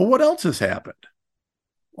 Well, what else has happened?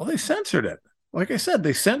 Well, they censored it. Like I said,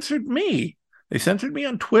 they censored me. They censored me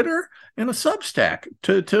on Twitter and a Substack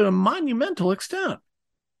to a monumental extent.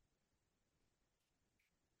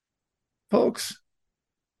 Folks,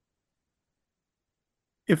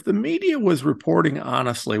 if the media was reporting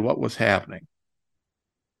honestly what was happening,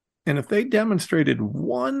 and if they demonstrated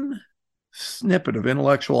one snippet of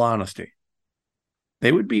intellectual honesty,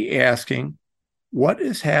 they would be asking, what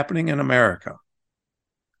is happening in America?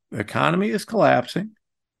 The economy is collapsing.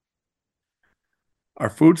 Our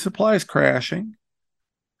food supply is crashing.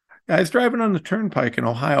 I was driving on the turnpike in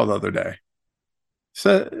Ohio the other day.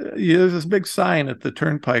 So there's this big sign at the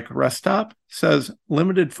turnpike rest stop says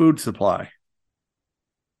limited food supply.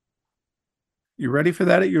 You ready for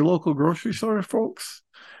that at your local grocery store, folks?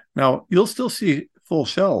 Now, you'll still see full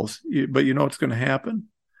shelves, but you know what's going to happen?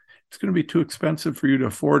 It's going to be too expensive for you to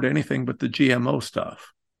afford anything but the GMO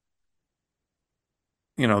stuff.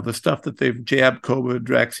 You know, the stuff that they've jabbed COVID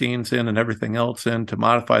vaccines in and everything else in to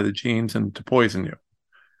modify the genes and to poison you.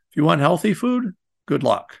 If you want healthy food, good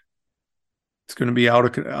luck. It's going to be out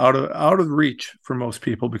of reach for most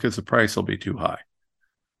people because the price will be too high.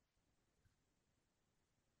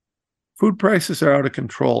 Food prices are out of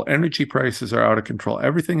control. Energy prices are out of control.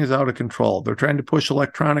 Everything is out of control. They're trying to push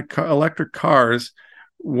electric cars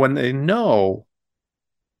when they know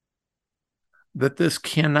that this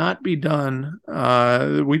cannot be done. We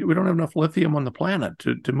don't have enough lithium on the planet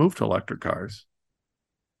to move to electric cars.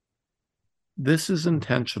 This is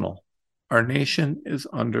intentional. Our nation is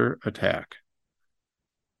under attack.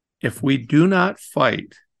 If we do not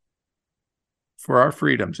fight for our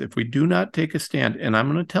freedoms, if we do not take a stand, and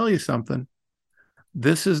I'm going to tell you something,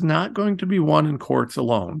 this is not going to be won in courts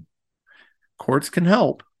alone. Courts can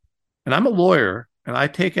help. And I'm a lawyer, and I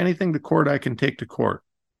take anything to court I can take to court,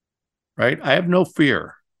 right? I have no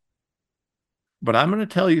fear. But I'm going to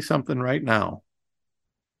tell you something right now.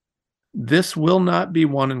 This will not be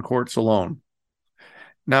won in courts alone.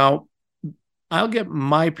 Now, I'll get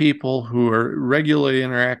my people who are regularly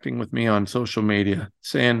interacting with me on social media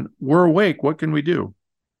saying, we're awake. What can we do?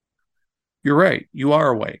 You're right. You are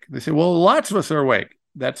awake. They say, well, lots of us are awake.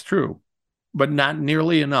 That's true, but not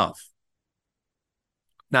nearly enough.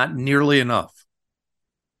 Not nearly enough.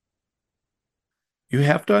 You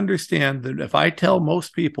have to understand that if I tell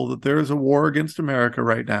most people that there is a war against America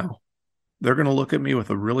right now, they're going to look at me with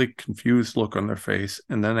a really confused look on their face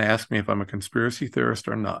and then ask me if I'm a conspiracy theorist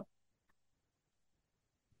or not.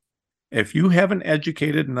 If you haven't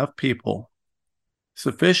educated enough people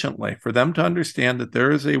sufficiently for them to understand that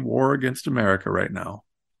there is a war against America right now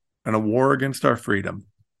and a war against our freedom,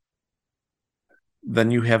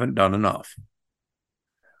 then you haven't done enough.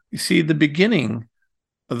 You see, the beginning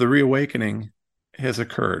of the reawakening has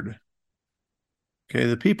occurred. Okay,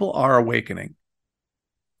 the people are awakening.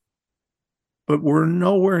 But we're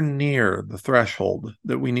nowhere near the threshold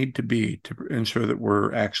that we need to be to ensure that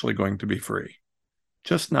we're actually going to be free.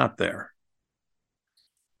 Just not there.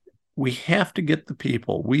 We have to get the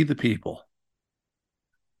people, we the people,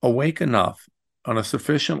 awake enough on a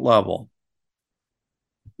sufficient level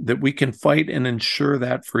that we can fight and ensure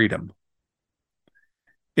that freedom.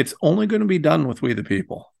 It's only going to be done with we the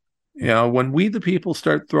people. You know, when we the people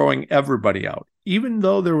start throwing everybody out, even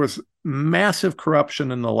though there was massive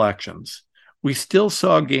corruption in the elections, we still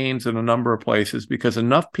saw gains in a number of places because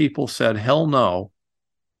enough people said, hell no,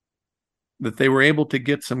 that they were able to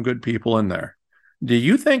get some good people in there. Do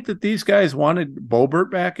you think that these guys wanted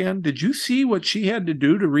Boebert back in? Did you see what she had to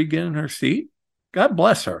do to regain her seat? God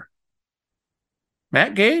bless her.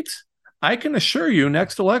 Matt Gaetz, I can assure you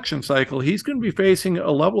next election cycle, he's going to be facing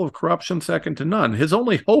a level of corruption second to none. His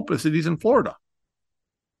only hope is that he's in Florida.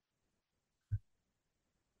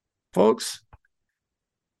 Folks,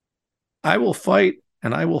 I will fight,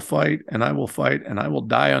 and I will fight, and I will fight, and I will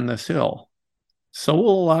die on this hill. So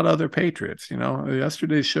will a lot of other patriots.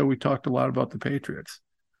 Yesterday's show, we talked a lot about the patriots.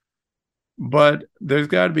 But there's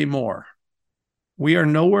got to be more. We are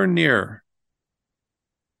nowhere near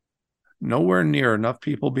enough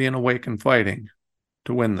people being awake and fighting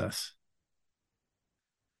to win this.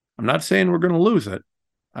 I'm not saying we're going to lose it.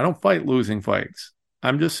 I don't fight losing fights.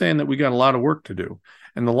 I'm just saying that we got a lot of work to do.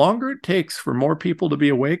 And the longer it takes for more people to be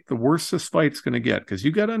awake, the worse this fight's going to get. Because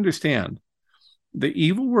you got to understand, the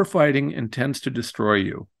evil we're fighting intends to destroy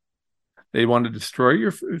you. They want to destroy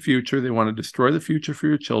your future. They want to destroy the future for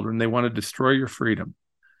your children. They want to destroy your freedom.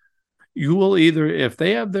 You will either, if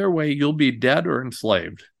they have their way, you'll be dead or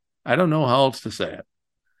enslaved. I don't know how else to say it.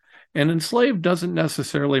 And enslaved doesn't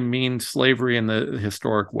necessarily mean slavery in the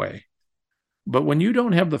historic way. But when you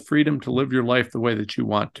don't have the freedom to live your life the way that you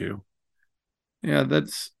want to,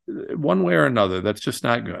 that's one way or another. That's just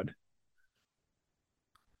not good.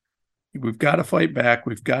 We've got to fight back.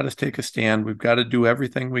 We've got to take a stand. We've got to do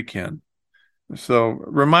everything we can. So,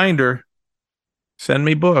 reminder, send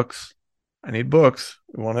me books. I need books.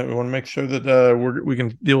 We want to make sure that we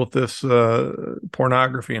can deal with this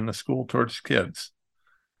pornography in the school towards kids.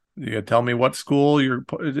 You gotta tell me what school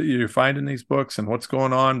you're finding these books and what's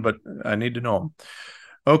going on, but I need to know them.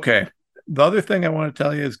 Okay. The other thing I want to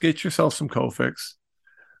tell you is get yourself some Cofix.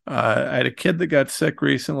 I had a kid that got sick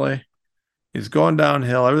recently. He's going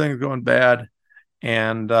downhill. Everything's going bad.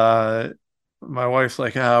 And my wife's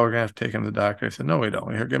like, we're going to have to take him to the doctor. I said, no, we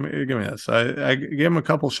don't. Here, give me this. I gave him a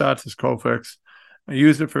couple shots of Cofix. I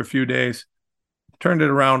used it for a few days. Turned it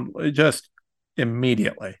around just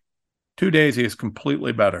immediately. 2 days, he is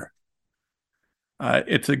completely better.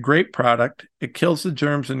 It's a great product. It kills the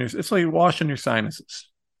germs in it's like washing your sinuses.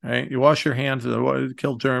 Right? You wash your hands to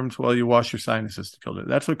kill germs while you wash your sinuses to kill it.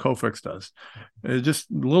 That's what Cofix does.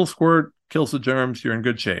 Just a little squirt kills the germs. You're in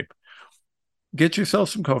good shape. Get yourself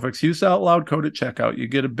some Cofix. Use the Out Loud code at checkout. You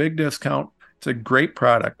get a big discount. It's a great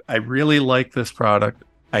product. I really like this product.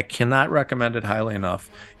 I cannot recommend it highly enough.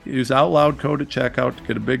 Use Out Loud code at checkout to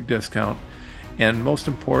get a big discount. And most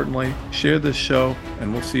importantly, share this show,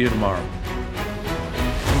 and we'll see you tomorrow.